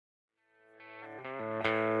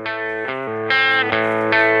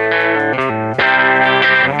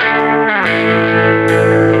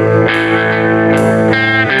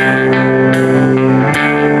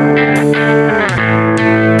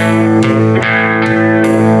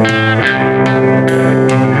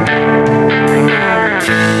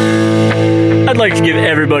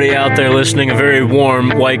listening, a very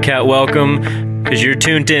warm White Cat welcome, because you're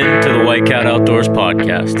tuned in to the White Cat Outdoors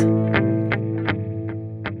podcast.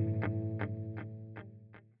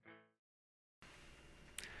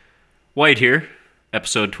 White here,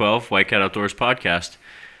 episode 12, White Cat Outdoors podcast.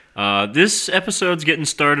 This episode's getting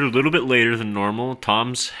started a little bit later than normal.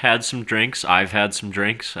 Tom's had some drinks, I've had some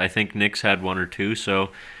drinks. I think Nick's had one or two,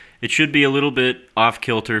 so it should be a little bit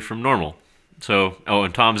off-kilter from normal. So,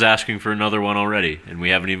 and Tom's asking for another one already, and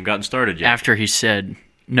we haven't even gotten started yet. After he said,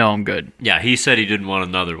 no, I'm good. Yeah, he said he didn't want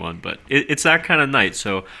another one, but it's that kind of night.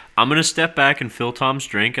 So I'm going to step back and fill Tom's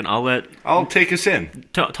drink, and I'll take us in.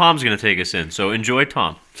 Tom's going to take us in, so enjoy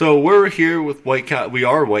Tom. So we're here with White Cat. We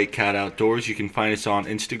are White Cat Outdoors. You can find us on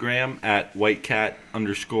Instagram at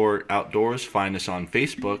whitecat_outdoors. Find us on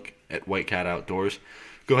Facebook at White Cat Outdoors.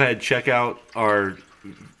 Go ahead, check out our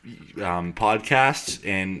podcasts,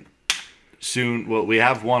 and soon, well, we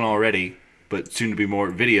have one already, but soon to be more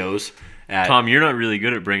videos. Tom, you're not really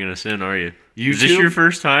good at bringing us in, are you? YouTube? Is this your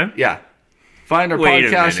first time? Yeah. Find our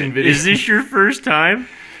podcast and videos. Is this your first time?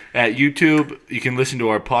 At YouTube, you can listen to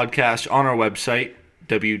our podcast on our website,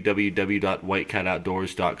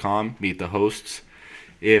 www.whitecatoutdoors.com. Meet the hosts.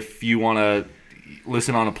 If you want to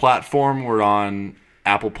listen on a platform, we're on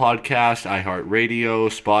Apple Podcasts, iHeartRadio,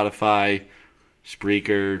 Spotify,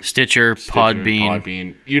 Spreaker, Stitcher,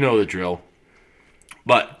 Podbean. You know the drill.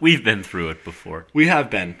 But we've been through it before. We have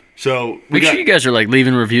been. So make sure you guys are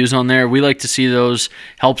leaving reviews on there. We like to see those.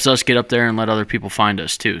 Helps us get up there and let other people find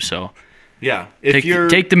us too. So yeah,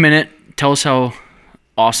 take the minute, tell us how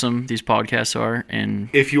awesome these podcasts are, and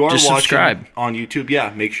if you are just watching subscribe on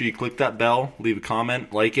YouTube, make sure you click that bell, leave a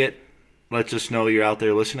comment, like it. Let us know you're out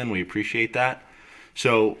there listening. We appreciate that.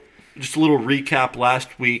 So just a little recap.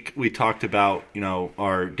 Last week we talked about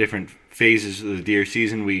our different phases of the deer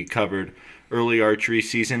season. We covered early archery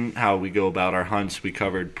season, how we go about our hunts. We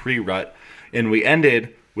covered pre-rut, and we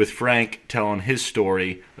ended with Frank telling his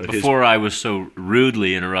story. Before I was so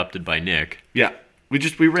rudely interrupted by Nick. Yeah,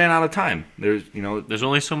 we ran out of time. There's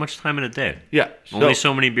only so much time in a day. Yeah, only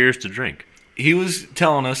so many beers to drink. He was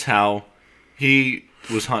telling us how he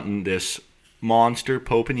was hunting this monster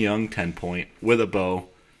Pope and Young 10-point with a bow,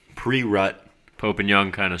 pre-rut. Pope and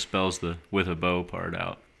Young kind of spells the with a bow part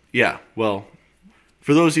out. Yeah, well,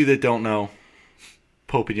 for those of you that don't know,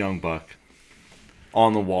 Pope and Young buck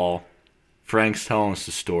on the wall. Frank's telling us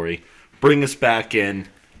the story. Bring us back in.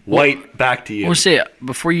 White, back to you. I want to say,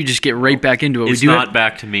 before you just get right back into it, it's not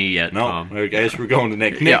back to me yet, no, Tom. I guess we're going to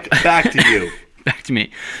Nick. Nick, back to you. Back to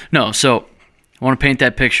me. No, so I want to paint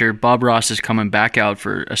that picture. Bob Ross is coming back out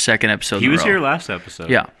for a second episode. He was here last episode.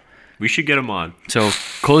 Yeah. We should get him on. So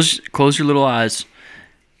close your little eyes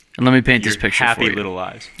and let me paint this picture for you. Happy little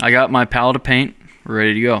eyes. I got my palette of paint. We're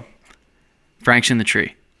ready to go. Frank's in the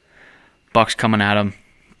tree. Buck's coming at him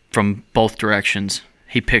from both directions.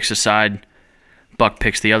 He picks a side. Buck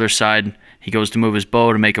picks the other side. He goes to move his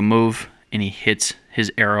bow to make a move, and he hits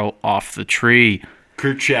his arrow off the tree.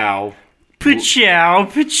 Kerchow.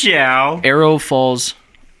 Pachow, pachow. Arrow falls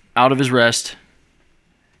out of his rest,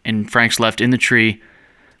 and Frank's left in the tree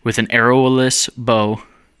with an arrowless bow.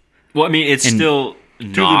 Well, I mean, it's still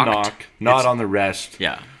knocked. To the knock, not on the rest.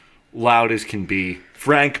 Yeah. Loud as can be.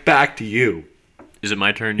 Frank, back to you. Is it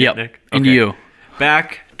my turn yet, Yep. Nick? And you.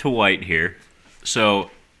 Back to White here.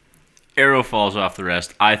 So, arrow falls off the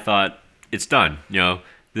rest. I thought, it's done.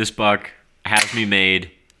 This buck has me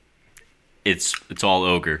made. It's all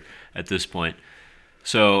ogre at this point.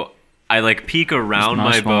 So, I peek around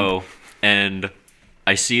my bow, and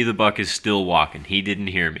I see the buck is still walking. He didn't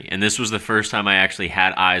hear me. And this was the first time I actually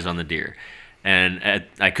had eyes on the deer. And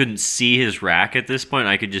I couldn't see his rack at this point.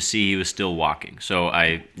 I could just see he was still walking. So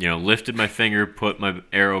I, lifted my finger, put my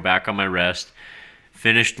arrow back on my rest,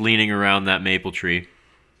 finished leaning around that maple tree,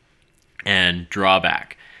 and draw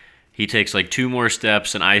back. He takes 2 more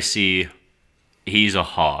steps, and I see he's a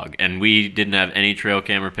hog. And we didn't have any trail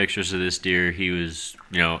camera pictures of this deer. He was,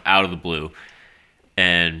 out of the blue.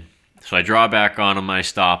 And so I draw back on him, I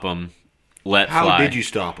stop him, fly. How did you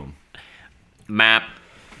stop him? Map.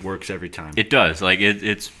 Works every time. It does.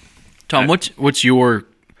 It's... Tom, what's your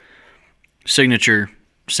signature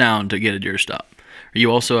sound to get a deer stop? Are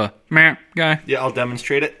you also a meh guy? Yeah, I'll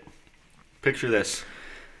demonstrate it. Picture this.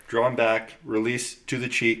 Drawing back, release to the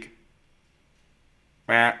cheek.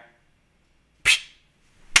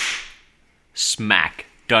 Smack.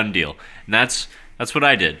 Done deal. And that's what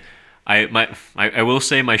I did. I will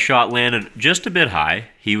say my shot landed just a bit high.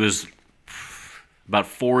 He was about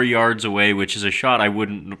 4 yards away, which is a shot I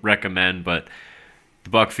wouldn't recommend, but the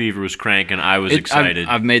buck fever was cranking. I was excited.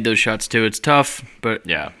 I've made those shots too. It's tough, but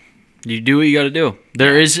yeah, You do what you got to do.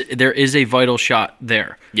 There is a vital shot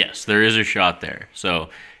there. Yes, there is a shot there. So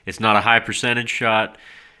it's not a high percentage shot,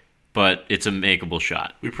 but it's a makeable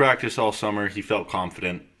shot. We practiced all summer. He felt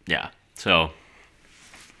confident. Yeah. So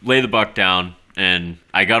lay the buck down, and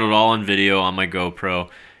I got it all on video on my GoPro.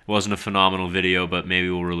 It wasn't a phenomenal video, but maybe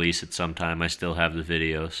we'll release it sometime. I still have the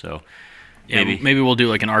video, so maybe we'll do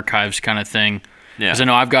like an archives kind of thing. Yeah. Because I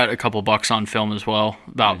know I've got a couple bucks on film as well,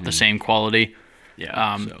 about the same quality.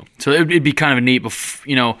 Yeah. So it'd be kind of a neat,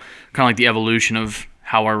 kind of like the evolution of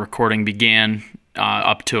how our recording began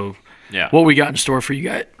up to what we got in store for you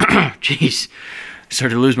guys. Jeez,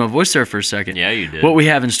 started to lose my voice there for a second. Yeah, you did. What we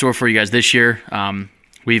have in store for you guys this year,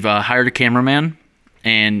 we've hired a cameraman,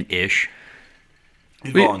 and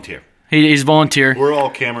He's volunteer. He's volunteer. We're all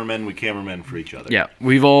cameramen. We cameramen for each other. Yeah,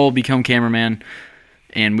 we've all become cameraman,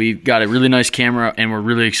 and we've got a really nice camera, and we're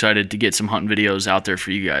really excited to get some hunting videos out there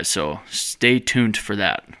for you guys. So stay tuned for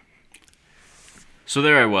that. So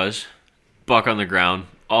there I was, buck on the ground,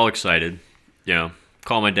 all excited.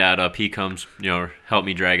 Call my dad up. He comes, help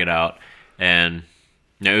me drag it out. And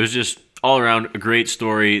it was just all around a great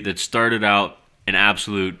story that started out an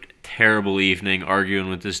absolute terrible evening arguing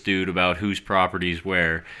with this dude about whose property's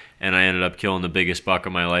where. And I ended up killing the biggest buck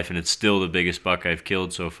of my life, and it's still the biggest buck I've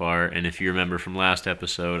killed so far. And if you remember from last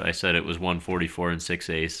episode, I said it was 144 and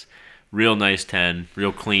 6/8. Real nice 10,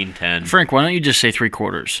 real clean 10. Frank, why don't you just say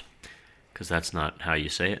 3/4? Because that's not how you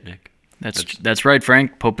say it, Nick. That's right,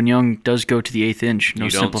 Frank. Pope and Young does go to the 1/8 inch. No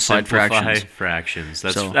you don't simplified fractions.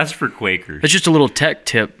 That's So- that's for Quakers. That's just a little tech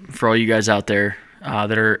tip for all you guys out there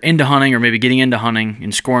that are into hunting or maybe getting into hunting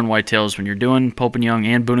and scoring whitetails. When you're doing Pope and Young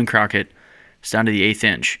and Boone and Crockett, it's down to the 1/8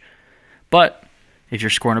 inch. But if you're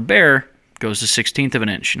scoring a bear, it goes to 1/16 of an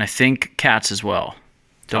inch, and I think cats as well.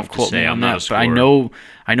 Don't Tough to quote say, me I'm on not a that, but scorer.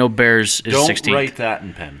 I know bears is Don't 16th. write that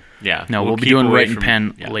in pen. Yeah. No, we'll be keep doing away write in from-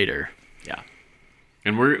 pen yeah. later. Yeah.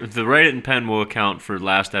 And the write it in pen will account for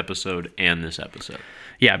last episode and this episode.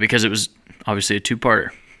 Yeah, because it was obviously a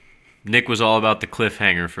two-parter. Nick was all about the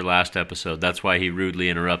cliffhanger for last episode. That's why he rudely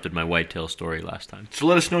interrupted my whitetail story last time. So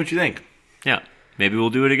let us know what you think. Yeah. Maybe we'll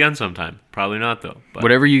do it again sometime. Probably not, though. But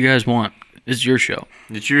Whatever you guys want. It's your show.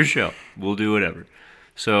 it's your show. We'll do whatever.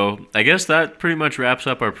 So I guess that pretty much wraps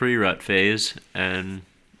up our pre-rut phase. And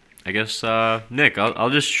I guess, Nick, I'll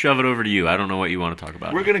just shove it over to you. I don't know what you want to talk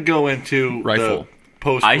about. We're going to go into Rifle. the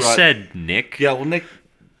post. I said Nick. Yeah, well, Nick,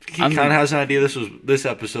 he kind of has an idea. This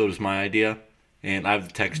episode is my idea, and I have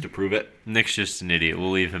the text to prove it. Nick's just an idiot.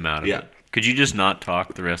 We'll leave him out of Yeah. it. Could you just not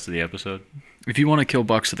talk the rest of the episode? If you want to kill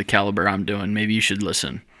bucks of the caliber I'm doing, maybe you should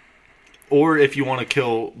listen. Or if you want to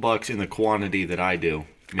kill bucks in the quantity that I do.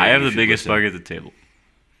 maybe I have you the should biggest listen. bug at the table.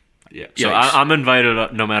 Yeah. So Yikes. I'm invited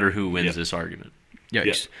up no matter who wins Yep. this argument. Yikes.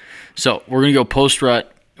 Yeah. So we're going to go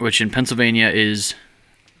post-rut, which in Pennsylvania is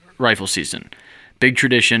rifle season. Big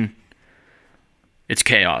tradition. It's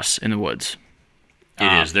chaos in the woods.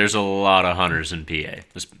 It is. There's a lot of hunters in PA.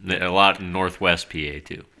 There's a lot in Northwest PA,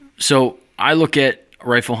 too. So I look at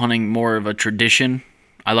rifle hunting more of a tradition.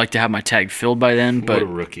 I like to have my tag filled by then, What but a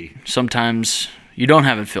rookie. sometimes you don't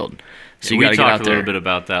have it filled. So you we got to get out talked a there. little bit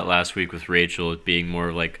about that last week with Rachel, it being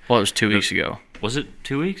more like... Well, it was 2 weeks ago. Was it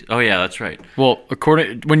 2 weeks? Oh, yeah, that's right. Well,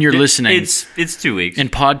 when you're listening, It's 2 weeks. in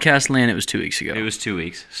podcast land, it was 2 weeks ago. It was 2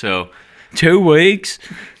 weeks. So, 2 weeks?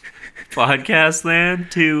 podcast land,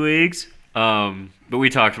 2 weeks. But we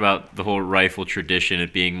talked about the whole rifle tradition,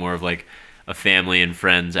 it being more of like a family and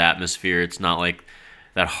friends atmosphere. It's not like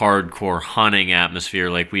that hardcore hunting atmosphere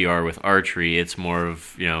like we are with archery. It's more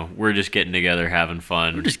of, we're just getting together, having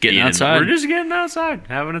fun. We're just getting outside. We're just getting outside,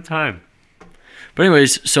 having a time. But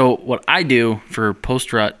anyways, so what I do for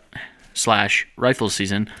post-rut / rifle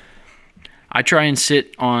season, I try and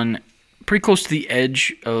sit on pretty close to the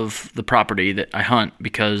edge of the property that I hunt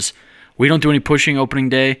because we don't do any pushing opening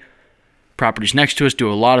day. Properties next to us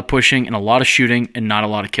do a lot of pushing and a lot of shooting and not a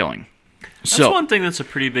lot of killing. That's So one thing that's a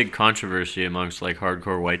pretty big controversy amongst like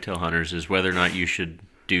hardcore whitetail hunters is whether or not you should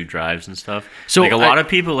do drives and stuff. So like a lot of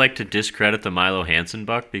people like to discredit the Milo Hansen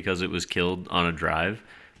buck because it was killed on a drive.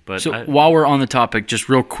 But So while we're on the topic, just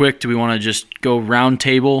real quick, do we want to just go round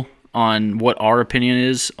table on what our opinion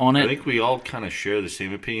is on I it? think we all kind of share the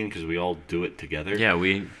same opinion because we all do it together. yeah,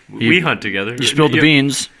 we hunt together. You spilled the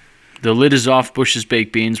beans. The lid is off Bush's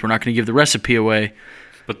baked beans. We're not going to give the recipe away.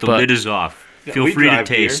 But the but- lid is off. Yeah, Feel we free to drive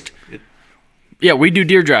deer. taste. Yeah, we do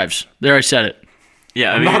deer drives. There, I said it.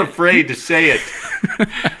 Yeah, I I'm mean, not afraid to say it.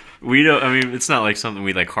 we don't. I mean, it's not like something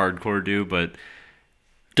we like hardcore do, but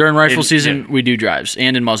During rifle In- season, yeah. we do drives,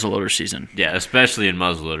 and in muzzleloader season. yeah, especially in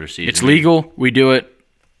muzzleloader season. It's legal. We do it.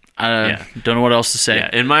 Yeah. Don't know what else to say. Yeah,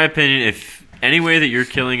 in my opinion, if any way that you're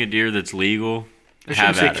killing a deer that's legal, I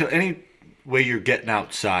have shouldn't say at it. any way you're getting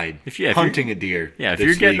outside, If you're- hunting a deer. Yeah, if that's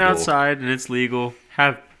you're getting legal. outside and it's legal,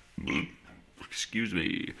 excuse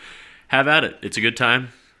me, have at it. It's a good time.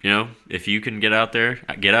 You know, if you can get out there,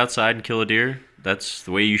 get outside and kill a deer, that's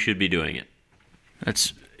the way you should be doing it.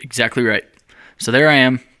 That's exactly right. So there I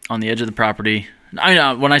am on the edge of the property. I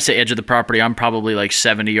know when I say edge of the property, I'm probably like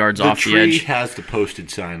 70 yards The off the tree edge. has the posted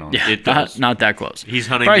sign on it. Yeah, It does. not that close. He's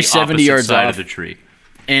hunting Probably the 70 opposite yards side off. of the tree.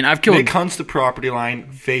 And I've killed. Nick hunts the property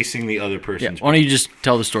line facing the other Yeah, person's. why don't you just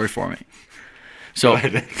tell the story for me? So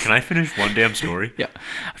Can I finish one damn story? yeah,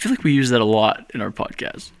 I feel like we use that a lot in our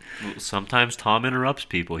podcast. Sometimes Tom interrupts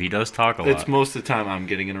people. He does talk a It's lot. most of the time I'm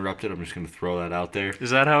getting interrupted. I'm just going to throw that out there. Is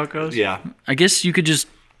that how it goes? Yeah. I guess you could just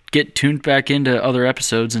get tuned back into other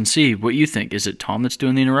episodes and see what you think. Is it Tom that's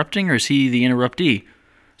doing the interrupting, or is he the interruptee?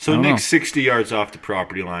 So I don't Nick's know. 60 yards off the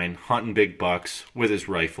property line, hunting big bucks with his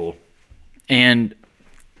rifle. And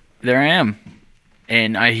there I am.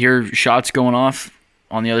 And I hear shots going off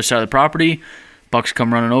on the other side of the property. Bucks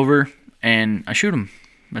come running over, and I shoot them.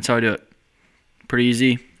 That's how I do it. Pretty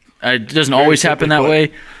easy. It doesn't Very always happen simply that put.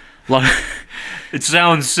 way. A lot It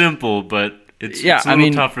sounds simple, but it's Yeah, a I little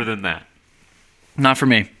mean- tougher than that. Not for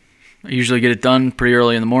me. I usually get it done pretty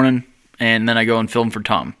early in the morning, and then I go and film for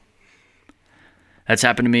Tom. That's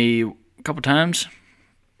happened to me a couple times.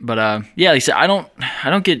 But yeah, like I said, I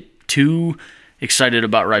don't get too excited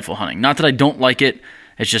about rifle hunting. Not that I don't like it.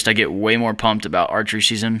 It's just I get way more pumped about archery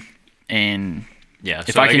season. And Yeah.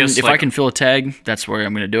 if so I can guess, if I can fill a tag, that's where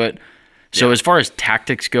I'm going to do it. So Yeah. as far as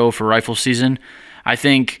tactics go for rifle season, I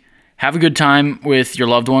think have a good time with your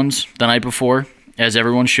loved ones the night before, as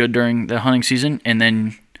everyone should during the hunting season, and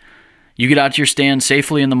then you get out to your stand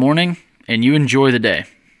safely in the morning and you enjoy the day.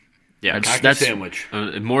 yeah, Pack a That's- sandwich.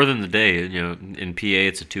 more than the day. You know, in PA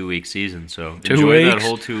it's a 2-week season, so 2 enjoy that weeks?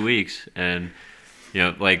 whole 2 weeks. And you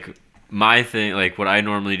know, like my thing, like what I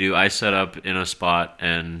normally do, I set up in a spot,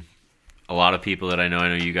 and a lot of people that I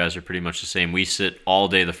know you guys are pretty much the same. We sit all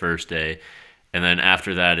day the first day, and then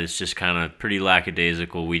after that it's just kind of pretty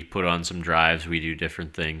lackadaisical. We put on some drives, we do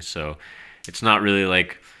different things, so it's not really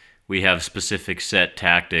like we have specific set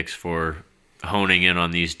tactics for honing in on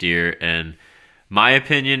these deer. And my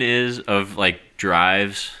opinion is of like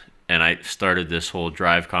drives, and I started this whole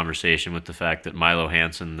drive conversation with the fact that Milo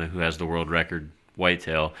Hansen, who has the world record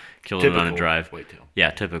whitetail, killed it on a drive. Whitetail.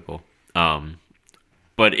 Yeah, typical.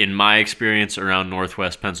 But in my experience around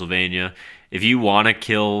Northwest Pennsylvania, if you want to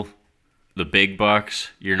kill the big bucks,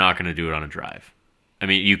 you're not going to do it on a drive. I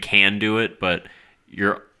mean, you can do it, but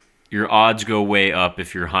your odds go way up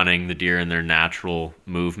if you're hunting the deer in their natural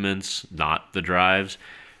movements, not the drives.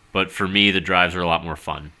 But for me, the drives are a lot more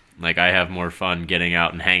fun. Like, I have more fun getting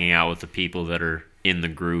out and hanging out with the people that are in the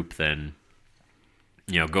group than,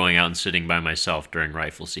 you know, going out and sitting by myself during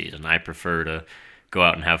rifle season. I prefer to go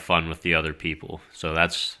out and have fun with the other people. So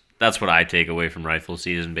that's what I take away from rifle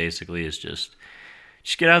season, basically, is just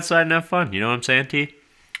get outside and have fun. You know what I'm saying, T?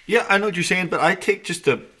 Yeah, I know what you're saying, but I take just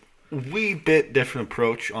a wee bit different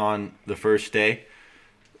approach on the first day.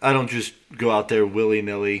 I don't just go out there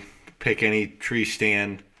willy-nilly, pick any tree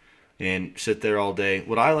stand, and sit there all day.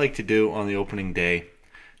 What I like to do on the opening day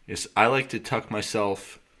is I like to tuck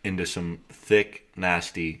myself into some thick,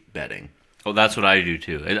 nasty bedding. Oh, that's what I do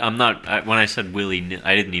too. When I said willy-nilly,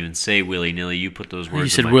 I didn't even say willy-nilly. You put those words. You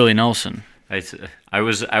said in my, Willie Nelson. I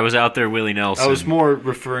was out there Willie Nelson. I was more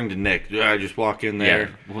referring to Nick. I just walk in there,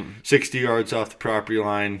 Yeah, well, 60 yards off the property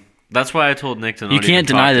line. that's why I told Nick to not You even can't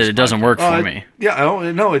talk deny that this it doesn't podcast. work for me.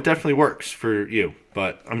 Yeah, no, it definitely works for you.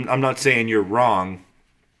 But I'm not saying you're wrong.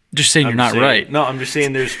 Just saying you're I'm not saying- right. No, I'm just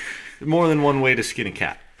saying there's more than one way to skin a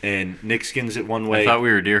cat. And Nick skins it one way. I thought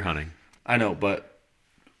we were deer hunting. I know, but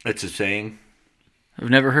it's a saying. I've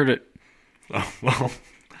never heard it. Oh, well,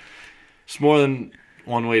 it's more than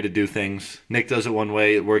one way to do things. Nick does it one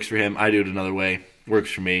way. It works for him. I do it another way. Works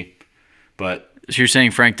for me. But So you're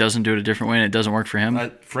saying Frank doesn't do it a different way and it doesn't work for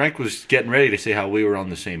him? Frank was getting ready to say how we were on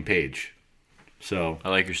the same page. So, I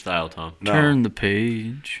like your style, Tom. no. Turn the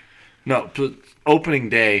page. No, but opening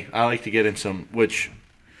day, I like to get in some, which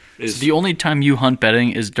is... The only time you hunt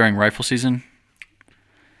bedding is during rifle season?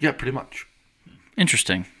 yeah, pretty much.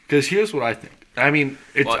 Interesting. Because here's what I think. I mean,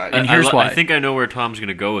 it's... Well, And here's why. I think I know where Tom's going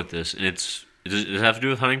to go with this, and does it have to do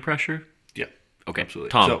with hunting pressure? yeah. Okay, Absolutely.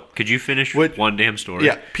 Tom, So- could you finish What- one damn story?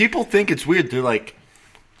 Yeah, people think it's weird. They're like,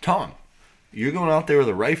 Tom, you're going out there with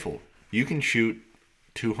a rifle. You can shoot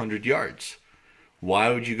 200 yards. Why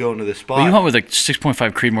would you go into this spot? Well, you hunt with a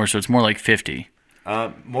 6.5 Creedmoor, so it's more like 50.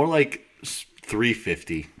 More like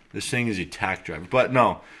 350. This thing is a tack driver. But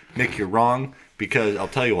no, Nick, you're wrong because I'll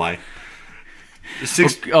tell you why. The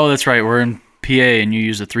six, Oh, that's right. We're in PA and you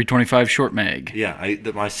use a 325 short mag. Yeah,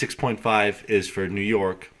 my 6.5 is for New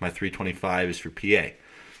York. My 325 is for PA.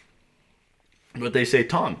 But they say,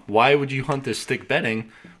 Tom, why would you hunt this thick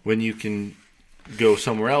bedding when you can go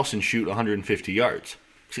somewhere else and shoot 150 yards?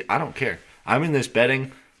 See, I don't care. I'm in this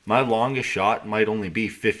bedding. My longest shot might only be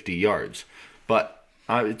 50 yards. But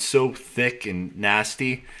it's so thick and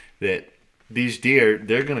nasty that these deer,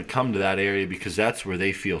 they're going to come to that area because that's where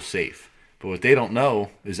they feel safe. But what they don't know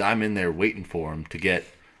is I'm in there waiting for them to get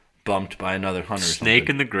bumped by another hunter. Snake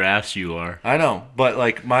in the grass you are. I know, but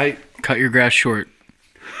like Cut your grass short.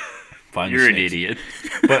 You're an idiot.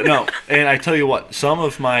 But no, and I tell you what, some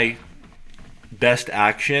of my best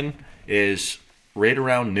action is right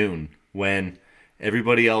around noon when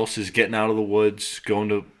everybody else is getting out of the woods, going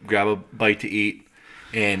to grab a bite to eat.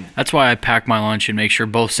 And That's why I pack my lunch and make sure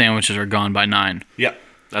both sandwiches are gone by 9. yeah,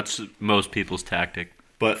 That's most people's tactic.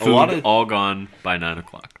 but Food all gone by 9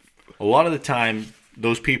 o'clock. a lot of the time,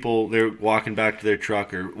 those people, they're walking back to their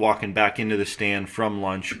truck or walking back into the stand from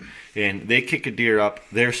lunch, and they kick a deer up.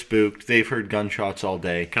 They're spooked. They've heard gunshots all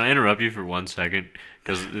day. Can I interrupt you for 1 second?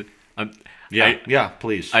 Because Yeah,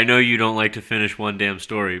 please. I know you don't like to finish one damn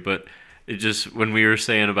story, but it just when we were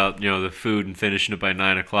saying about the food and finishing it by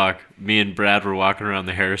 9 o'clock, me and Brad were walking around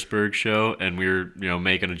the Harrisburg show, and we were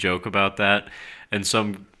making a joke about that, and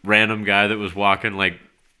some random guy that was walking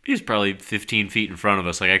he's probably 15 feet in front of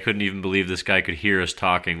us. I couldn't even believe this guy could hear us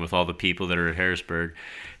talking with all the people that are at Harrisburg.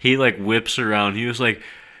 He whips around. He was like,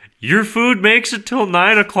 "Your food makes it till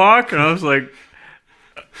 9 o'clock?" And I was like,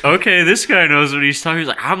 okay, this guy knows what he's talking. He's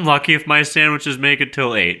like, "I'm lucky if my sandwiches make it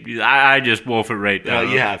till 8. I just wolf it right down.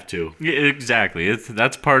 You have to. Yeah, exactly.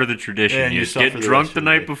 That's part of the tradition. And you you just suffer get the drunk rest the of the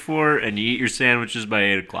night day. before, and you eat your sandwiches by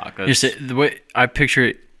 8 o'clock. The way I picture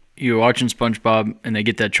it, you're watching SpongeBob and they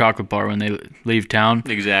get that chocolate bar when they leave town.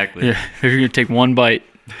 Exactly. Yeah, they're gonna take one bite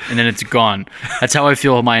and then it's gone. That's how I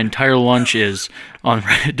feel my entire lunch is on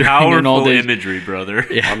during all Powerful days. imagery, brother.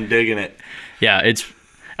 Yeah. I'm digging it. Yeah,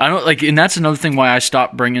 I don't and that's another thing why I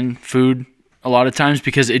stopped bringing food a lot of times,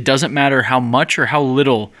 because it doesn't matter how much or how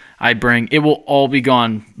little I bring, it will all be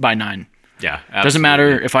gone by 9. Yeah, absolutely. Doesn't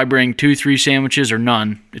matter if I bring 2, 3 sandwiches or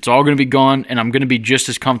none. It's all going to be gone, and I'm going to be just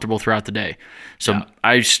as comfortable throughout the day. So Yeah.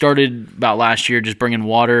 I started about last year just bringing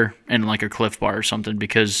water and a Cliff Bar or something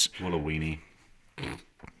because, What a weenie.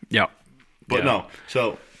 yeah. But Yeah. no,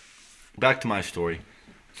 so back to my story.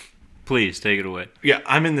 Please take it away. Yeah,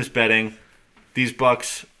 I'm in this bedding. These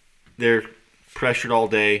bucks, they're pressured all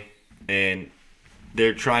day, and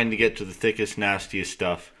they're trying to get to the thickest, nastiest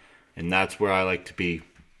stuff, and that's where I like to be,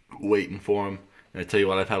 waiting for them. And I tell you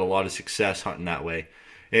what, I've had a lot of success hunting that way,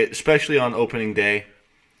 especially on opening day.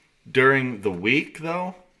 During the week,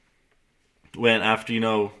 though, when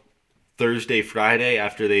after, Thursday, Friday,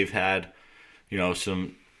 after they've had,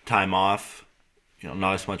 some time off,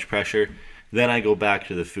 not as much pressure, then I go back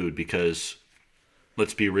to the food because,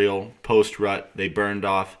 let's be real, post-rut, they burned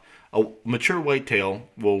off. A mature whitetail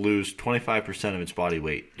will lose 25% of its body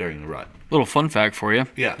weight during the rut. Little fun fact for you.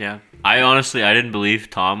 Yeah. Yeah. I didn't believe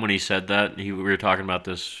Tom when he said that. We were talking about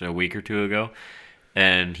this a week or two ago,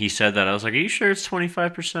 and he said that. I was like, "Are you sure it's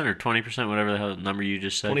 25% or 20%, whatever the hell number you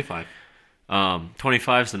just said?" 25.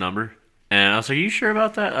 25 is the number. And I was like, "Are you sure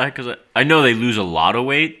about that?" Because I know they lose a lot of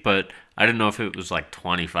weight, but I didn't know if it was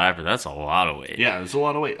 25, but that's a lot of weight. Yeah, it's a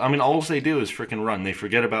lot of weight. I mean, all they do is freaking run. They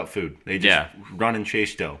forget about food. They just run and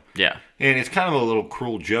chase doe. Yeah. And it's kind of a little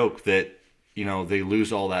cruel joke that, they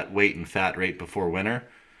lose all that weight and fat right before winter.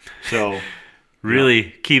 So Really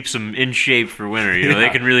keeps them in shape for winter. They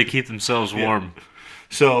can really keep themselves warm.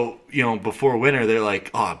 So, before winter, they're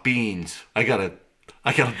like, beans. I gotta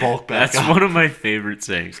bulk back That's up. one of my favorite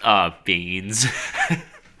sayings. Beans.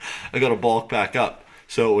 I gotta bulk back up.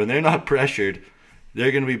 So when they're not pressured,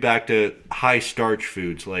 they're gonna be back to high starch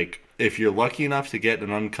foods. Like if you're lucky enough to get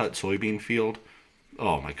an uncut soybean field,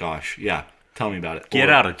 oh my gosh, yeah. Tell me about it. Get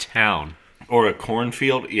out of town. Or a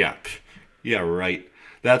cornfield, yeah. Yeah, right.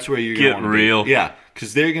 That's where you're Get gonna real. Be. Yeah,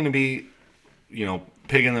 because they're gonna be,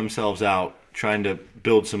 pigging themselves out, trying to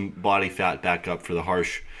build some body fat back up for the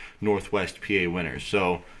harsh Northwest PA winters.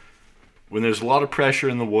 So when there's a lot of pressure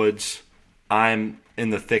in the woods, I'm in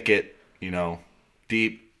the thicket,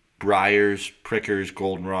 deep briars, prickers,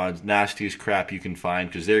 goldenrods, nastiest crap you can find,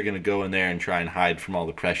 because they're going to go in there and try and hide from all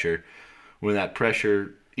the pressure. When that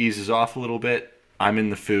pressure eases off a little bit, I'm in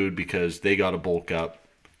the food because they got to bulk up,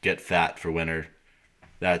 get fat for winter.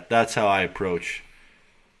 That's how I approach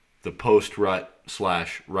the post-rut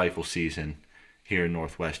 / rifle season here in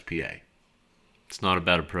Northwest PA. It's not a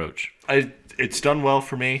bad approach. It's done well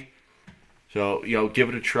for me. So, give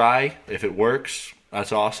it a try. If it works,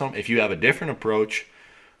 that's awesome. If you have a different approach,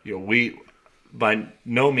 by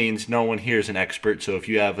no means, no one here is an expert. So if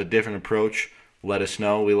you have a different approach, let us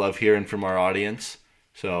know. We love hearing from our audience.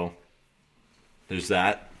 So there's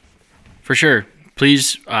that. For sure.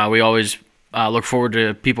 Please, we always look forward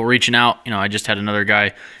to people reaching out. I just had another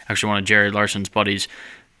guy, actually one of Jared Larson's buddies,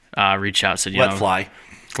 reach out, said, Let fly.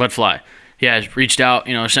 Let fly. Yeah, reached out,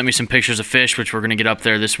 sent me some pictures of fish, which we're going to get up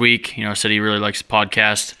there this week. Said he really likes the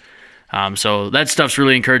podcast. So that stuff's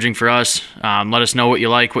really encouraging for us. Let us know what you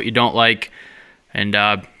like, what you don't like. And,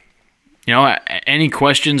 any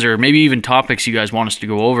questions or maybe even topics you guys want us to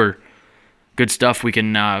go over, good stuff. We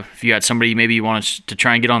can, if you got somebody maybe you want us to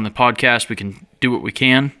try and get on the podcast, we can do what we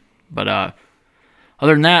can. But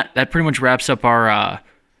other than that, that pretty much wraps up our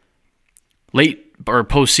late or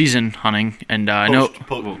postseason hunting. And I know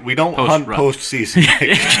we don't hunt postseason.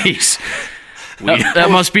 Jeez,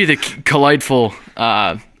 that must be the delightful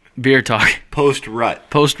beer talk. Post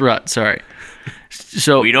rut. Sorry.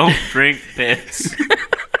 So we don't drink piss.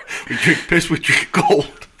 We drink piss. We drink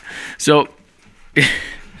gold. So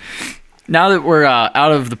now that we're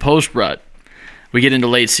out of the post rut, we get into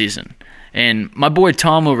late season. And my boy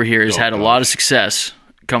Tom over here has had a lot of success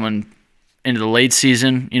coming into the late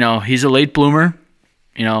season. He's a late bloomer,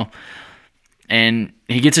 and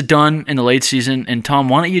he gets it done in the late season. And Tom,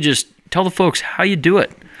 why don't you just tell the folks how you do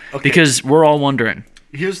it? Okay. Because we're all wondering.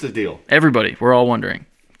 Here's the deal. Everybody, we're all wondering.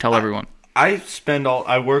 Tell everyone. I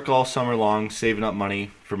work all summer long saving up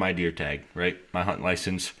money for my deer tag, right? My hunting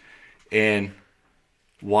license. And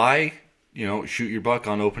why, shoot your buck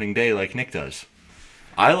on opening day like Nick does?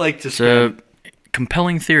 I like to spend... It's a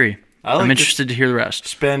compelling theory. I'm interested to hear the rest.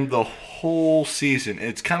 Spend the whole season.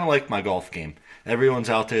 It's kind of like my golf game. Everyone's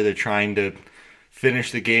out there, they're trying to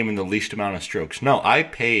finish the game in the least amount of strokes. No, I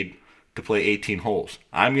paid to play 18 holes.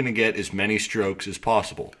 I'm going to get as many strokes as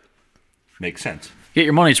possible. Makes sense. Get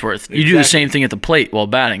your money's worth. Exactly. You do the same thing at the plate while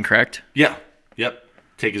batting, correct? Yeah. Yep.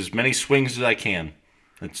 Take as many swings as I can.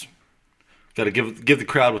 It's got to give the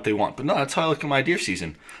crowd what they want. But no, that's how I look at my deer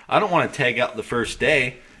season. I don't want to tag out the first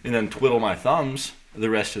day and then twiddle my thumbs the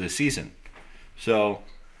rest of the season. So,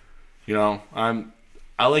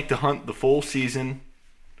 I like to hunt the full season,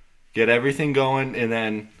 get everything going, and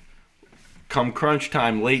then come crunch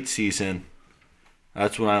time late season,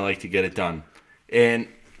 that's when I like to get it done. And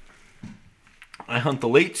I hunt the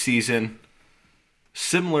late season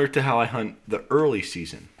similar to how I hunt the early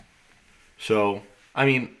season. So,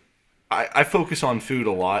 I focus on food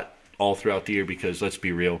a lot all throughout the year because, let's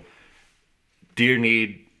be real, deer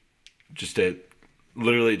need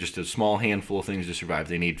literally just a small handful of things to survive.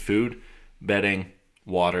 They need food, bedding,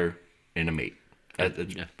 water, and a mate.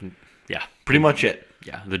 Yeah. Pretty much it.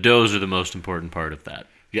 Yeah, the does are the most important part of that.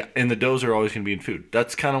 Yeah, and the does are always going to be in food.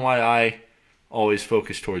 That's kind of why I always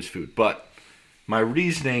focus towards food. But my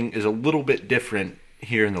reasoning is a little bit different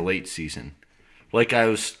here in the late season. Like I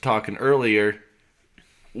was talking earlier,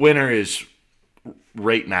 winter is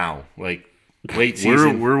right now. Like late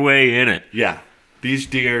season. We're way in it. Yeah. These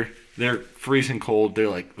deer, they're freezing cold. They're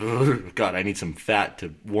like, God, I need some fat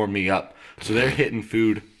to warm me up. So they're hitting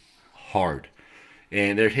food hard.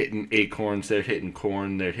 And they're hitting acorns, they're hitting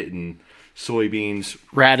corn, they're hitting soybeans.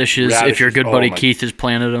 Radishes. If your good buddy Keith has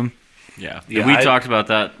planted them. Yeah. We talked about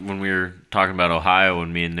that when we were talking about Ohio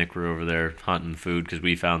when me and Nick were over there hunting food because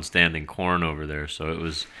we found standing corn over there. So it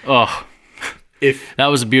was... Oh, that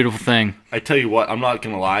was a beautiful thing. I tell you what, I'm not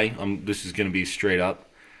going to lie. This is going to be straight up.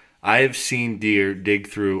 I have seen deer dig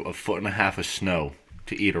through 1.5 feet of snow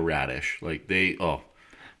to eat a radish. Like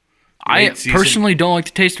I personally don't like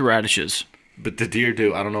the taste of radishes. But the deer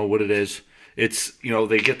do. I don't know what it is. It's,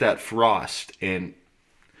 they get that frost, and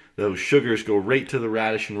those sugars go right to the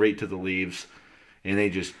radish and right to the leaves, and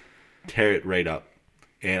they just tear it right up.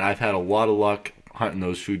 And I've had a lot of luck hunting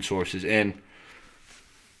those food sources. And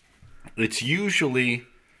it's usually,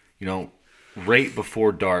 right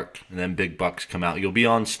before dark, and then big bucks come out. You'll be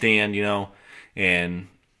on stand, and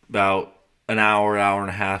about an hour and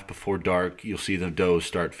a half before dark, you'll see the does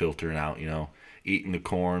start filtering out, eating the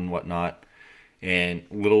corn, whatnot. And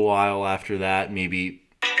a little while after that, maybe...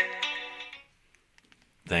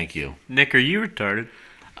 Thank you. Nick, are you retarded?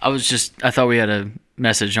 I thought we had a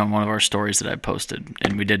message on one of our stories that I posted,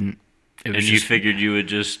 and we didn't. You figured you would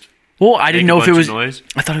just... Well, I didn't know if it was... Noise?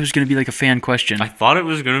 I thought it was going to be like a fan question. I thought it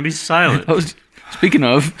was going to be silent. Speaking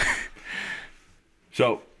of...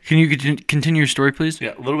 So... Can you continue your story, please?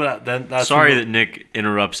 Yeah, a little bit. That's sorry that Nick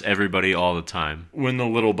interrupts everybody all the time. When the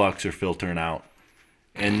little bucks are filtering out.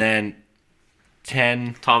 And then...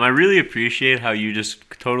 Tom, I really appreciate how you just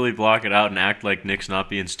totally block it out and act like Nick's not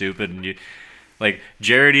being stupid. And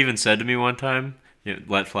Jared even said to me one time,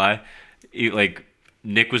 let fly.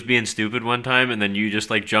 Nick was being stupid one time, and then you just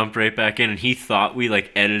like jumped right back in, and he thought we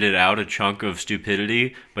like edited out a chunk of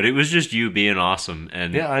stupidity, but it was just you being awesome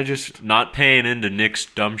and Yeah, I just not paying into Nick's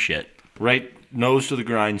dumb shit. right nose to the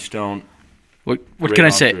grindstone. What Right can I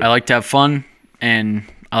on say? through. I like to have fun, and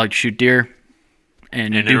I like to shoot deer,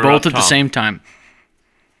 and do interrupt both at the Tom. same time.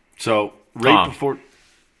 So right Tom. before,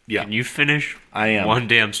 yeah, Can you finish I am one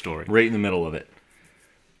damn story? right in the middle of it.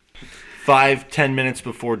 5-10 minutes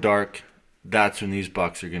before dark, that's when these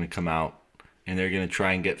bucks are going to come out, and they're going to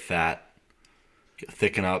try and get fat,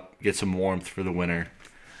 thicken up, get some warmth for the winter.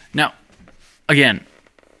 Now, again,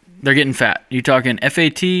 they're getting fat. You talking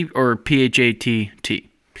FAT or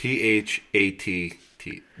PHATT?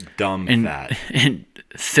 PHATT, dumb And fat. and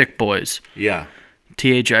thick boys. Yeah,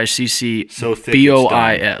 THICC so thick it's dumb.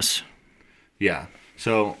 BOIS. Yeah.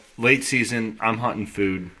 So late season, I'm hunting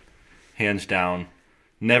food, hands down.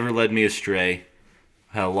 Never led me astray.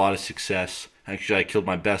 Had a lot of success. Actually, I killed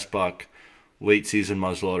my best buck. Late season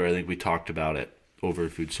muzzleloader. I think we talked about it over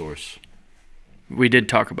at Food Source. We did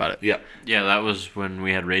talk about it. Yeah. Yeah, that was when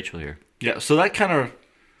we had Rachel here. Yeah. So that kind of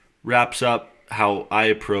wraps up how I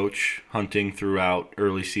approach hunting throughout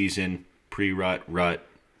early season, pre-rut, rut,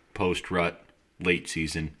 post-rut, late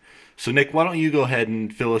season. So Nick, why don't you go ahead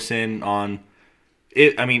and fill us in on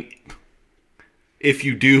it? I mean, if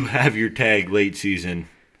you do have your tag late season,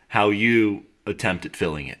 how you attempt at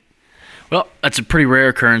filling it. Well, that's a pretty rare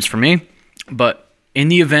occurrence for me, but in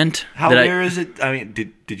the event How that rare is it? I mean,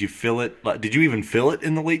 did you fill it? Did you even fill it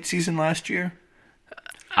in the late season last year?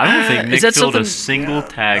 I don't think is Nick that filled a something- single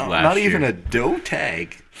tag No, last not year. even a doe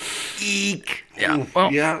tag. Eek. Yeah,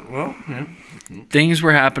 well- yeah. Well, yeah. things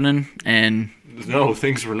were happening, and No,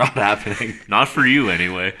 things were not happening. Not for you,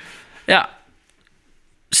 anyway. yeah,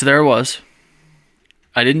 so there I was.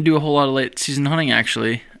 I didn't do a whole lot of late season hunting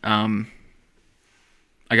actually.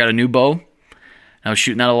 I got a new bow. And I was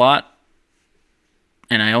shooting that a lot,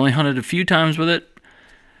 and I only hunted a few times with it.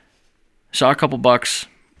 Saw a couple bucks.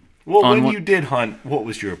 Well, On when what- you did hunt, what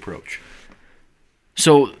was your approach?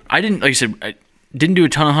 So I didn't, like I said, I didn't do a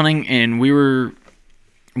ton of hunting, and we were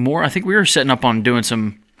more. I think we were setting up on doing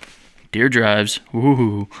some deer drives.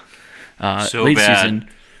 Woohoo! So late bad. season,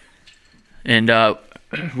 and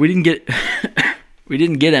we didn't get we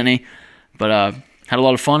didn't get any, but had a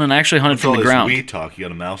lot of fun, and I actually hunted All from the this ground. we talk. You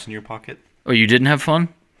got a mouse in your pocket? Oh, you didn't have fun?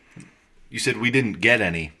 You said we didn't get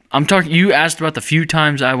any. I'm talking. You asked about the few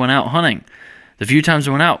times I went out hunting. The few times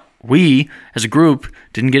I went out, we as a group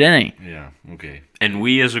didn't get any. Yeah. Okay. And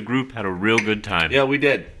we as a group had a real good time. Yeah, we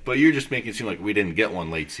did. But you're just making it seem like we didn't get one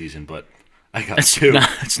late season. But I got It's two. not.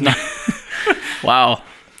 It's not. Wow,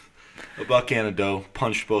 A buck and a doe.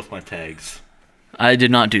 Punched both my tags. I did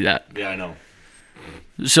not do that. Yeah, I know.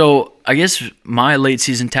 So I guess my late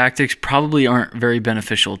season tactics probably aren't very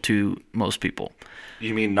beneficial to most people.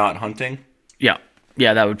 You mean not hunting?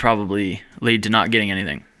 Yeah, that would probably lead to not getting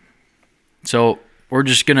anything. So we're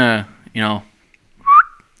just gonna,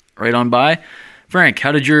 right on by. Frank,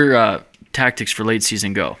 how did your tactics for late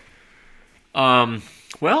season go?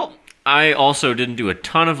 Well, I also didn't do a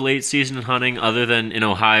ton of late season hunting other than in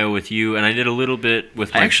Ohio with you, and I did a little bit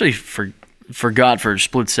with I my... actually forgot for a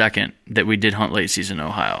split second that we did hunt late season in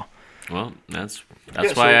Ohio. Well, that's Yeah,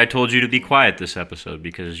 why so- I told you to be quiet this episode,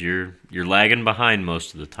 because you're lagging behind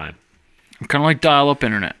most of the time. I'm kind of like dial-up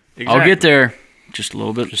internet. I'll Exactly. get there, just a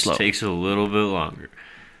little bit Just slow. takes a little bit longer.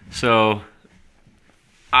 So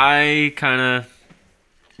I kind of,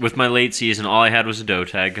 with my late season, all I had was a doe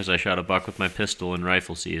tag because I shot a buck with my pistol in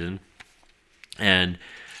rifle season. And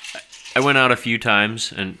I went out a few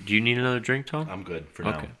times. And do you need another drink, Tom? I'm good for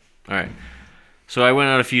now. Okay. All right. So I went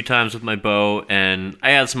out a few times with my bow, and I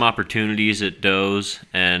had some opportunities at does,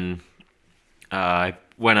 and I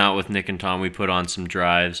went out with Nick and Tom. We put on some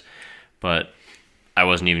drives, but I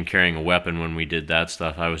wasn't even carrying a weapon when we did that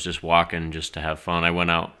stuff. I was just walking just to have fun. I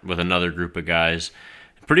went out with another group of guys.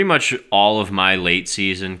 Pretty much all of my late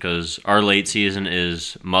season, because our late season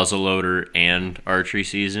is muzzleloader and archery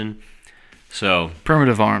season. So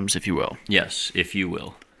Primitive arms, if you will. yes, if you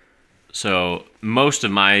will. So most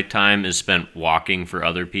of my time is spent walking for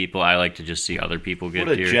other people. I like to just see other people get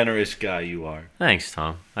What a deer. generous guy you are. Thanks,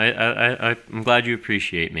 Tom. I'm glad you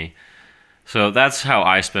appreciate me. So that's how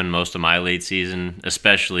I spend most of my late season,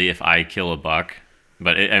 especially if I kill a buck.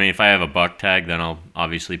 But if I have a buck tag, then I'll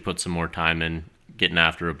obviously put some more time in getting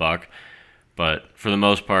after a buck. But for the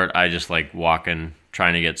most part, I just like walking,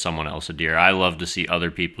 trying to get someone else a deer. I love to see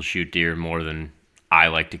other people shoot deer more than I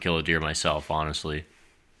like to kill a deer myself, honestly.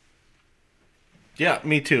 Yeah,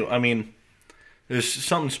 me too. I mean, there's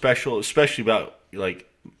something special, especially about like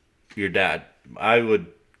your dad. I would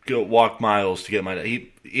go walk miles to get my dad.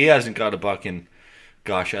 He hasn't got a buck in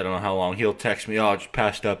gosh, I don't know how long. He'll text me, I just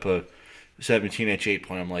passed up a 17-inch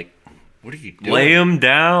 8-point. I'm like, what are you doing? Lay him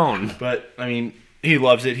down. But, I mean, he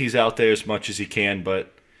loves it. He's out there as much as he can,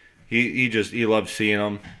 but he loves seeing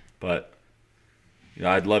them. But,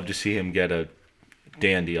 I'd love to see him get a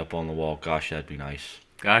dandy up on the wall. Gosh, that'd be nice.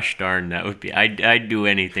 Gosh darn, that would be. I'd do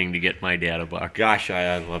anything to get my dad a buck. Gosh,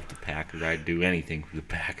 I love the Packers. I'd do anything for the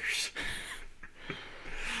Packers.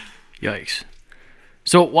 Yikes.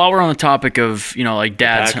 So while we're on the topic of, like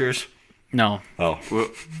dads. Packers? No.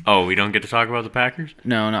 Oh. We don't get to talk about the Packers?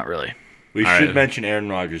 No, not really. We should mention Aaron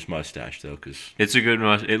Rodgers' mustache, though, because it's a good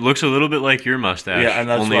mustache. It looks a little bit like your mustache, yeah, and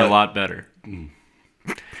that's only a lot better.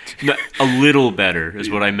 No, a little better is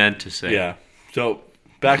what I meant to say. Yeah. So,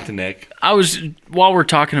 back to Nick. While we're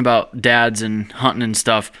talking about dads and hunting and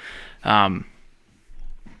stuff, I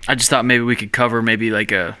just thought maybe we could cover maybe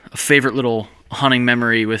like a favorite little hunting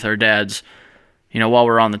memory with our dads, while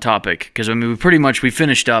we're on the topic. Because, we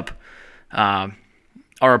finished up our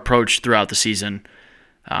approach throughout the season.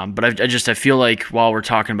 But I feel like while we're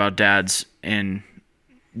talking about dads, and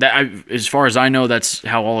that as far as I know, that's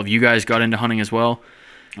how all of you guys got into hunting as well.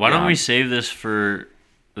 Why don't we save this for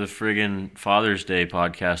the friggin' Father's Day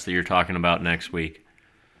podcast that you're talking about next week?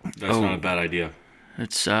 That's not a bad idea.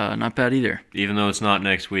 It's not bad either. Even though it's not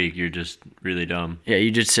next week, you're just really dumb. Yeah,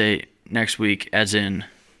 you just say next week as in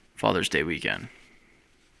Father's Day weekend.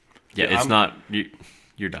 Yeah, it's not...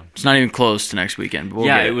 You're dumb. It's not even close to next weekend.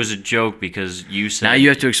 But it was a joke because you said... Now you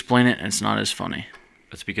have to explain it, and it's not as funny.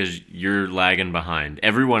 That's because you're lagging behind.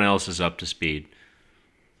 Everyone else is up to speed.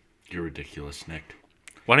 You're ridiculous, Nick.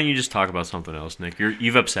 Why don't you just talk about something else, Nick?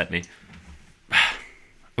 You've upset me.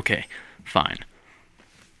 Okay, fine.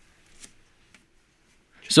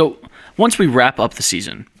 So, once we wrap up the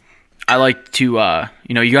season, I like to,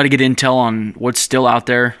 you got to get intel on what's still out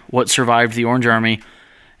there, what survived the Orange Army,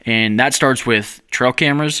 and that starts with trail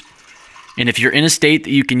cameras. And if you're in a state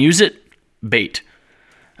that you can use it, bait.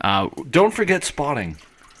 Don't forget spotting.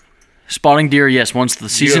 Spotting deer, yes, once the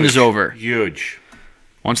season is over. Huge.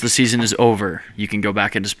 Once the season is over, you can go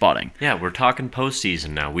back into spotting. Yeah, we're talking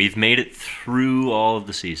postseason now. We've made it through all of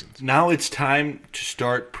the seasons. Now it's time to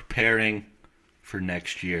start preparing for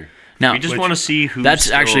next year. Now, we just want to see who's That's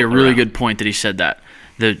still actually a really around. good point that he said that.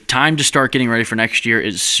 The time to start getting ready for next year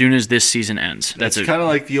is as soon as this season ends. That's kind of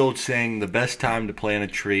like the old saying, the best time to plant a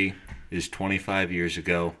tree is 25 years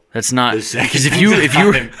ago. That's not... The second Because if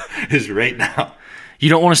you is right now. You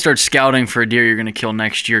don't want to start scouting for a deer you're going to kill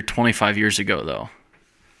next year 25 years ago, though.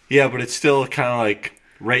 Yeah, but it's still kind of like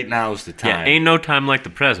right now is the time. Yeah, ain't no time like the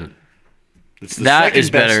present. It's the That second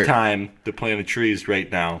is best better. time to plant a tree is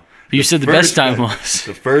right now. You said the best time was...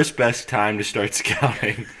 The first best time to start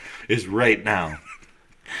scouting is right now.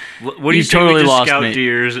 What do you You say totally we just lost scout me.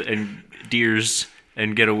 deers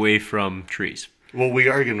and get away from trees? Well, we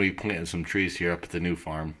are going to be planting some trees here up at the new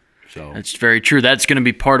farm. So That's very true. That's going to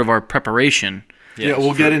be part of our preparation. yeah,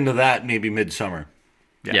 we'll get into that maybe midsummer.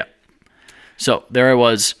 Yeah. So, there I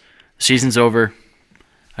was. Season's over.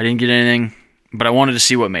 I didn't get anything, but I wanted to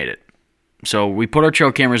see what made it. So, we put our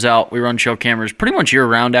trail cameras out. We run trail cameras pretty much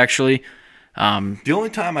year-round, actually. The only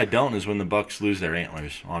time I don't is when the bucks lose their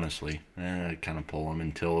antlers, honestly. I kind of pull them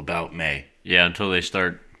until about May. Yeah, until they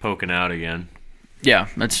start poking out again. Yeah,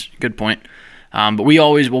 that's a good point. But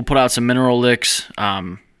we'll put out some mineral licks,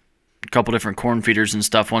 a couple different corn feeders and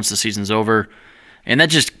stuff once the season's over. And that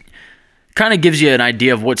just kind of gives you an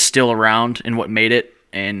idea of what's still around and what made it.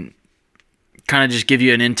 And kind of just give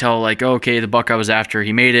you an intel like, oh, okay, the buck I was after,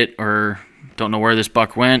 he made it, or don't know where this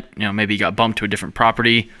buck went. Maybe he got bumped to a different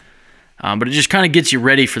property. But it just kind of gets you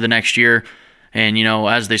ready for the next year. And,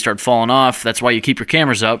 as they start falling off, that's why you keep your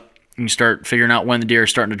cameras up. And you start figuring out when the deer are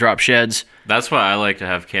starting to drop sheds. That's why I like to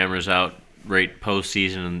have cameras out right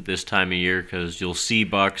postseason this time of year, because you'll see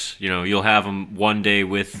bucks. You'll have them one day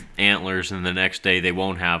with antlers, and the next day they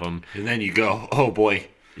won't have them. And then you go, oh boy,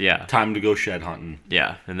 Yeah, time to go shed hunting.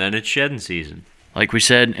 yeah, and then it's shedding season. Like we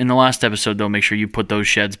said in the last episode, though, make sure you put those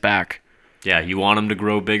sheds back. Yeah, you want them to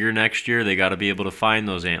grow bigger next year, they got to be able to find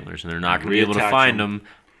those antlers, and they're not going to be able to Reattach find them. them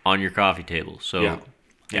on your coffee table. So, Yeah.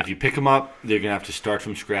 Yeah. If you pick them up, they're going to have to start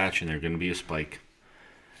from scratch, and they're going to be a spike.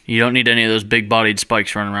 You don't need any of those big-bodied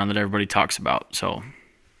spikes running around that everybody talks about. So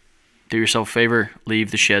do yourself a favor,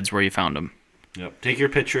 leave the sheds where you found them. Yep. Take your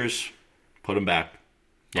pictures, put them back.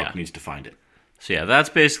 Buck Yeah. needs to find it. So yeah, that's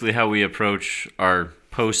basically how we approach our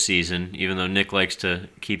postseason. Even though Nick likes to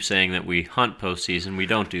keep saying that we hunt postseason, we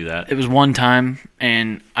don't do that. It was one time,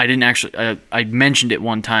 and I didn't actually... I mentioned it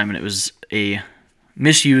one time, and it was a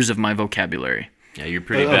misuse of my vocabulary. Yeah, you're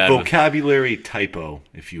pretty A bad. with vocabulary typo,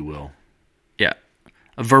 if you will. Yeah,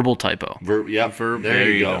 a verbal typo. Yep. Verb, there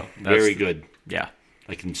you go. That's- Very good. Yeah.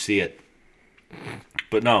 I can see it.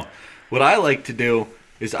 But no, what I like to do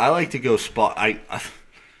is I like to go spot.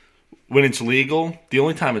 When it's legal, the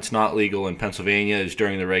only time it's not legal in Pennsylvania is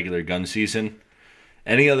during the regular gun season.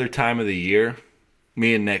 Any other time of the year,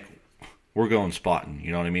 me and Nick, we're going spotting.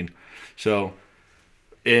 You know what I mean? So,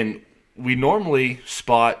 and we normally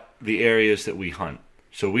spot the areas that we hunt.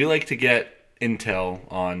 So we like to get intel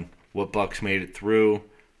on what bucks made it through,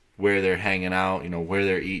 where they're hanging out, where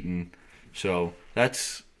they're eating. So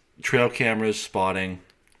that's trail cameras, spotting.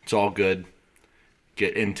 It's all good.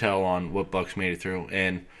 Get intel on what bucks made it through.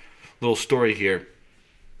 And little story here.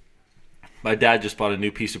 My dad just bought a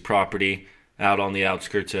new piece of property out on the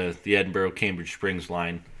outskirts of the Edinburgh-Cambridge Springs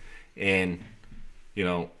line. And,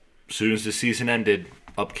 as soon as the season ended,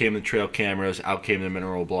 up came the trail cameras, out came the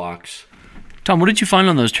mineral blocks. Tom, what did you find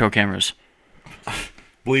on those trail cameras?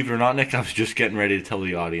 Believe it or not, Nick, I was just getting ready to tell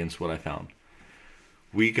the audience what I found.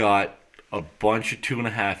 We got a bunch of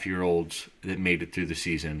 2.5-year-olds that made it through the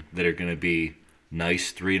season that are going to be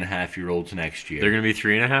nice 3.5-year-olds next year. They're going to be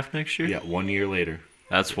 3.5 next year? Yeah, 1 year later.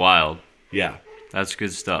 That's wild. Yeah. That's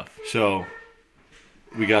good stuff. So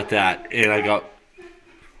we got that, and I got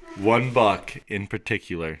one buck in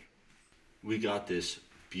particular. We got this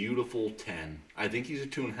beautiful 10. I think he's a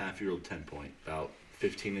 2.5-year-old 10-point, about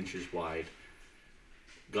 15 inches wide.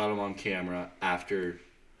 Got him on camera after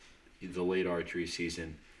the late archery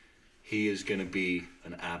season. He is going to be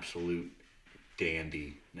an absolute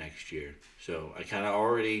dandy next year. So I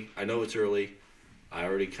know it's early. I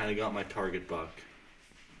already kind of got my target buck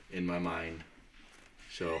in my mind.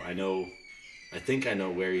 So I think I know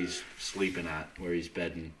where he's sleeping at, where he's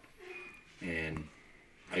bedding. And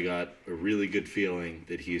I got a really good feeling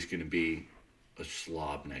that he's going to be a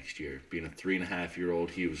slob next year. Being a 3.5-year-old,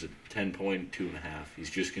 he was a 10-point, 2.5. He's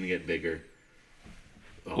just going to get bigger.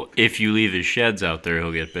 Well, if you leave his sheds out there,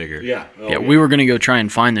 he'll get bigger. Yeah. We were going to go try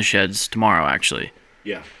and find the sheds tomorrow, actually.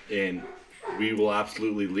 Yeah, and we will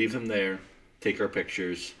absolutely leave them there, take our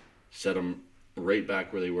pictures, set them right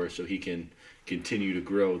back where they were so he can continue to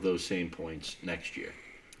grow those same points next year.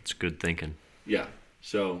 It's good thinking. Yeah,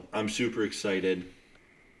 so I'm super excited.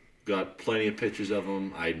 Got plenty of pictures of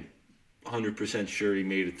him. I'm 100% sure he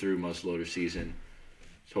made it through muzzleloader season.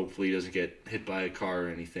 Hopefully he doesn't get hit by a car or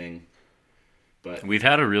anything. But we've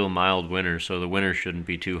had a real mild winter, so the winter shouldn't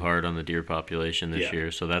be too hard on the deer population this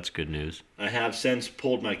year, so that's good news. I have since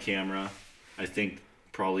pulled my camera. I think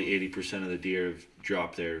probably 80% of the deer have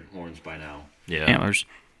dropped their horns by now. Yeah.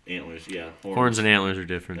 Antlers, yeah. Horns and antlers are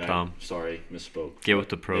different, Tom. Sorry, misspoke. Get with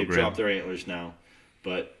the program. They've dropped their antlers now.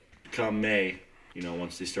 But come May,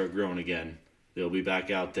 once they start growing again, they'll be back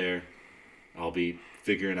out there. I'll be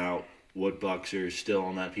figuring out what bucks are still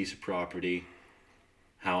on that piece of property,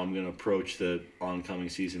 how I'm going to approach the oncoming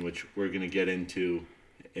season, which we're going to get into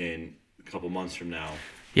in a couple months from now.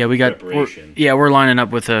 Yeah, we're lining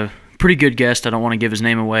up with a pretty good guest. I don't want to give his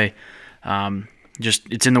name away.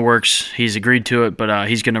 It's in the works. He's agreed to it, but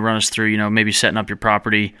he's going to run us through, maybe setting up your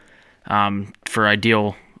property for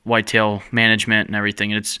ideal whitetail management and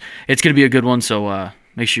everything. It's going to be a good one, so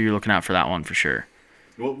make sure you're looking out for that one for sure.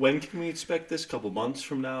 Well, when can we expect this? Couple months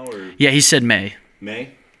from now, or? Yeah, he said May.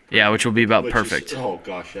 May? Yeah, which will be about perfect.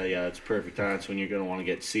 Gosh, yeah, that's perfect. That's when you're going to want to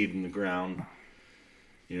get seed in the ground.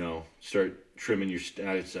 Start trimming your.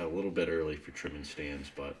 It's a little bit early for trimming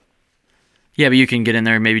stands, but. Yeah, but you can get in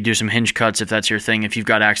there and maybe do some hinge cuts if that's your thing. If you've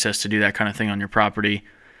got access to do that kind of thing on your property,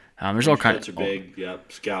 there's all kinds. Cuts are big.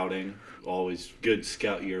 Yep, scouting always good.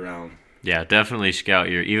 Scout year round. Yeah, definitely scout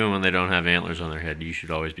year. Even when they don't have antlers on their head, you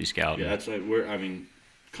should always be scouting. Yeah, that's like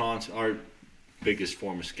our biggest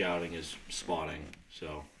form of scouting is spotting.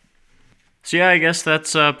 So yeah, I guess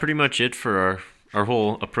that's pretty much it for our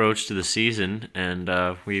whole approach to the season,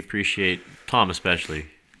 and we appreciate Tom especially.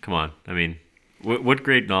 Come on, what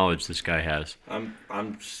great knowledge this guy has.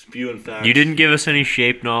 I'm spewing facts. You didn't give us any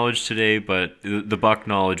shape knowledge today, but the buck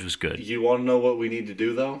knowledge was good. You want to know what we need to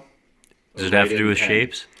do though? Does it have to do with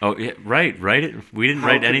shapes? Oh yeah, write it. We didn't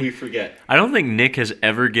write any. How could we forget? I don't think Nick has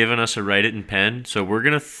ever given us a write it in pen, so we're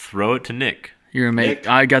gonna throw it to Nick. You're a mate.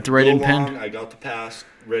 I got the write it in pen. I got the pass.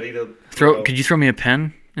 Ready to throw. Could you throw me a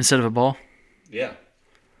pen instead of a ball? Yeah.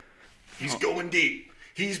 He's going deep.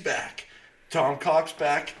 He's back. Tom Cock's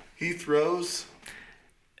back. He throws.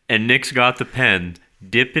 And Nick's got the pen.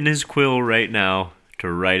 Dip in his quill right now to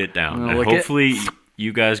write it down. And hopefully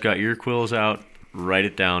you guys got your quills out. Write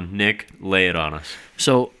it down. Nick, lay it on us.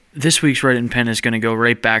 So this week's write it in pen is going to go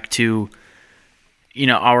right back to,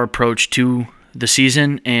 our approach to the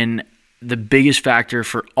season, and the biggest factor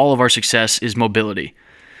for all of our success is mobility.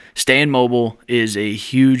 Staying mobile is a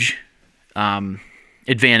huge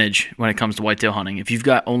advantage when it comes to whitetail hunting. If you've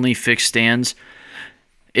got only fixed stands,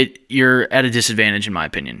 you're at a disadvantage in my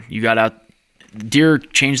opinion. You got out. Deer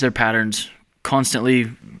change their patterns constantly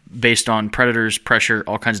based on predators, pressure,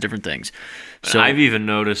 all kinds of different things. So I've even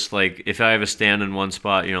noticed, like, if I have a stand in one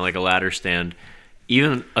spot, like a ladder stand,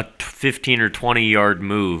 even a 15 or 20 yard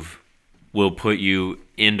move will put you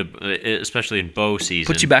into, especially in bow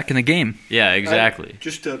season. put you back in the game. Yeah, exactly.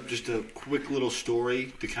 Just a quick little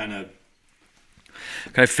story to kind of.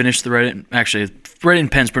 Can I finish the Reddit? Actually, Reddit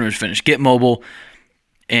and Penn's pretty much finished. Get mobile,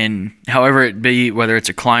 and however it be, whether it's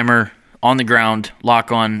a climber, on the ground,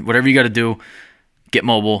 lock on, whatever you got to do, get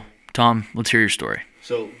mobile. Tom, let's hear your story.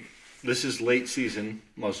 So, this is late season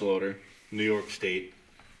muzzleloader, New York State.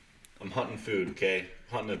 I'm hunting food, okay?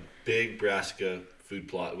 Hunting a big brassica food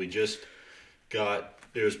plot. We just got,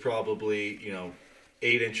 there was probably,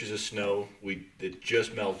 8 inches of snow. It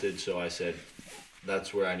just melted, so I said,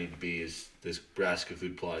 that's where I need to be, is this brassica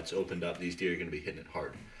food plot. It's opened up. These deer are going to be hitting it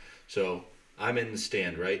hard. So, I'm in the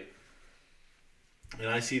stand, right? And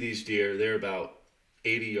I see these deer. They're about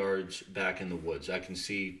 80 yards back in the woods. I can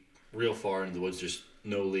see real far into the woods. There's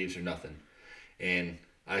no leaves or nothing. And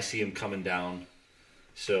I see them coming down.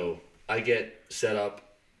 So I get set up.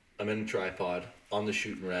 I'm in a tripod on the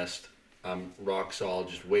shooting rest. I'm rock solid,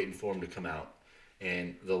 just waiting for them to come out.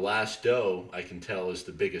 And the last doe, I can tell, is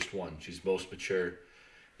the biggest one. She's most mature.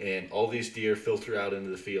 And all these deer filter out into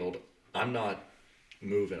the field. I'm not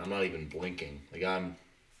moving. I'm not even blinking. Like, I'm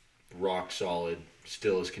rock solid,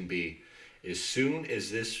 still as can be. As soon as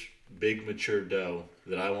this big mature doe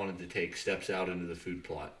that I wanted to take steps out into the food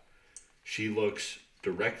plot, she looks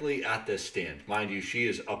directly at this stand. Mind you, she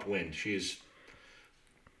is upwind. She is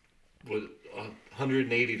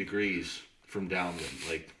 180 degrees from downwind.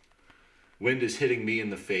 Like, wind is hitting me in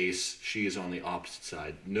the face. She is on the opposite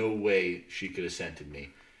side. No way she could have scented me.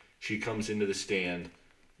 She comes into the stand,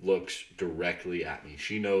 looks directly at me.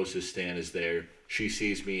 She knows the stand is there. She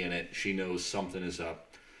sees me in it. She knows something is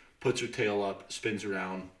up. Puts her tail up, spins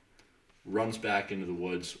around, runs back into the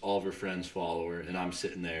woods. All of her friends follow her, and I'm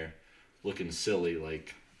sitting there looking silly,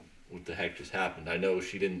 like, what the heck just happened? I know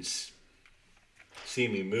she didn't see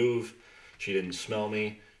me move. She didn't smell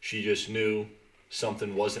me. She just knew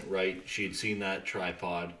something wasn't right. She had seen that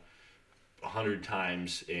tripod 100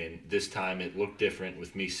 times, and this time it looked different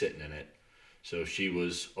with me sitting in it. So she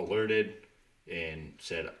was alerted and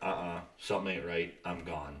said, something ain't right, I'm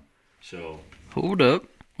gone. So, Hold up.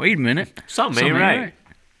 Wait a minute. Something ain't right.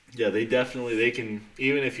 yeah, they can,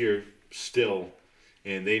 even if you're still,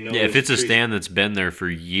 and they know. Yeah, if it's a trees- stand that's been there for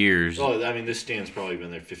years. Oh, I mean, this stand's probably been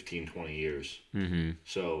there 15, 20 years. Mm-hmm.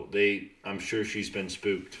 So I'm sure she's been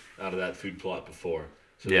spooked out of that food plot before.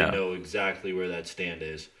 So Yeah. they know exactly where that stand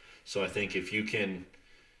is. So I think if you can,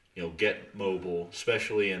 get mobile,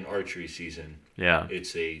 especially in archery season, Yeah.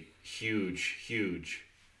 it's a huge, huge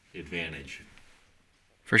advantage.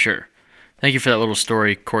 For sure. Thank you for that little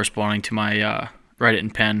story corresponding to my Reddit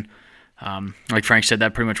and Penn. Like Frank said,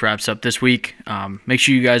 that pretty much wraps up this week. Make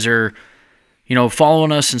sure you guys are,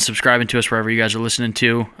 following us and subscribing to us wherever you guys are listening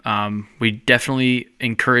to. We definitely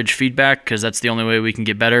encourage feedback because that's the only way we can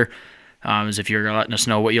get better, is if you're letting us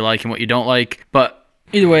know what you like and what you don't like. But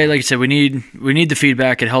either way, like I said, we need the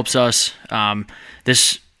feedback. It helps us.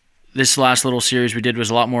 This last little series we did was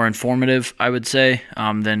a lot more informative, I would say,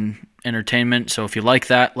 than entertainment. So if you like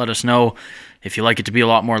that, let us know. If you like it to be a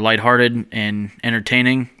lot more lighthearted and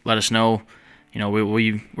entertaining, let us know.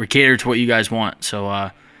 We cater to what you guys want. So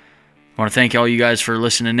I want to thank all you guys for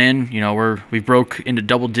listening in. We broke into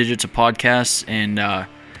double digits of podcasts, and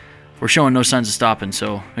we're showing no signs of stopping.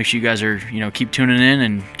 So make sure you guys are keep tuning in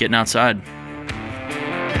and getting outside.